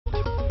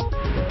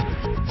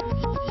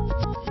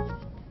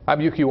I'm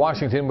Ukee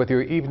Washington with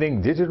your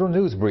evening digital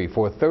news brief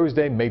for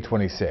Thursday, May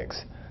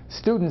 26.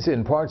 Students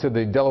in parts of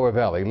the Delaware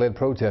Valley led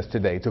protests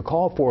today to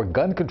call for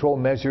gun control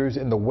measures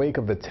in the wake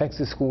of the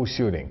Texas school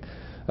shooting.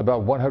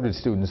 About 100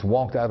 students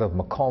walked out of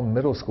McComb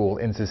Middle School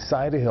in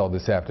Society Hill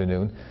this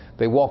afternoon.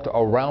 They walked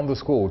around the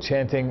school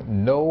chanting,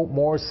 "No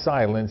more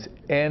silence,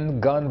 end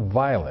gun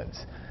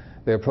violence."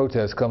 Their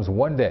protest comes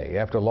one day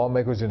after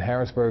lawmakers in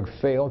Harrisburg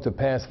failed to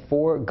pass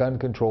 4 gun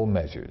control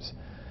measures.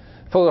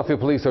 Philadelphia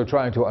police are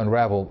trying to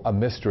unravel a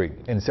mystery.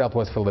 In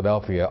Southwest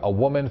Philadelphia, a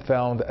woman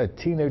found a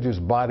teenager's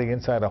body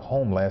inside a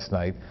home last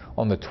night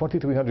on the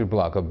 2300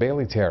 block of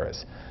Bailey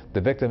Terrace.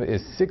 The victim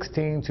is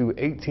 16 to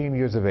 18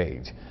 years of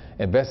age.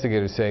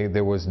 Investigators say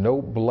there was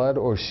no blood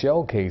or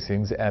shell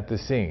casings at the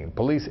scene.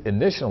 Police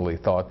initially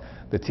thought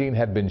the teen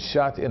had been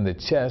shot in the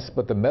chest,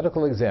 but the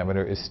medical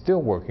examiner is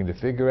still working to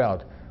figure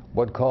out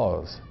what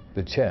caused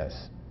the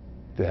chest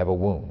to have a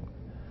wound.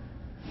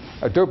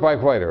 A dirt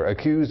bike rider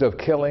accused of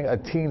killing a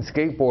teen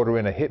skateboarder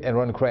in a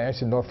hit-and-run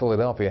crash in North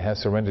Philadelphia has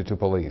surrendered to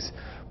police.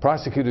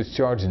 Prosecutors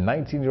charged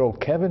 19-year-old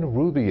Kevin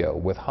Rubio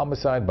with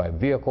homicide by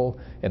vehicle,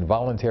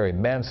 involuntary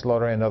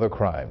manslaughter, and other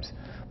crimes.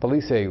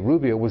 Police say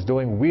Rubio was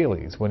doing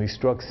wheelies when he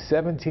struck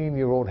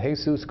 17-year-old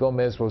Jesus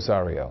Gomez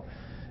Rosario.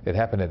 It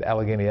happened at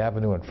Allegheny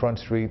Avenue and Front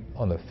Street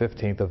on the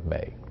 15th of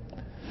May.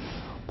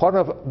 Part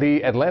of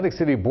the Atlantic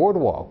City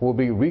Boardwalk will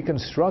be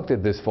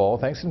reconstructed this fall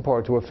thanks in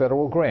part to a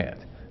federal grant.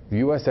 The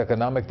U.S.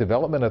 Economic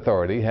Development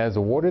Authority has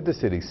awarded the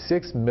city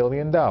 $6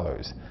 million.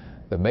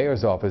 The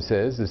mayor's office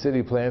says the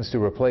city plans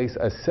to replace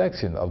a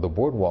section of the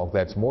boardwalk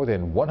that's more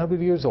than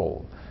 100 years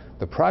old.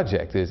 The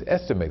project is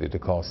estimated to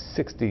cost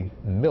 $60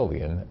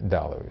 million.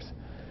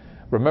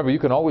 Remember, you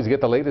can always get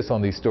the latest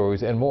on these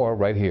stories and more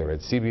right here at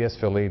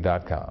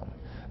CBSPhilly.com.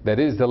 That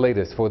is the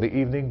latest for the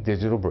Evening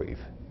Digital Brief.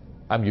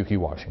 I'm Ukee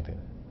Washington.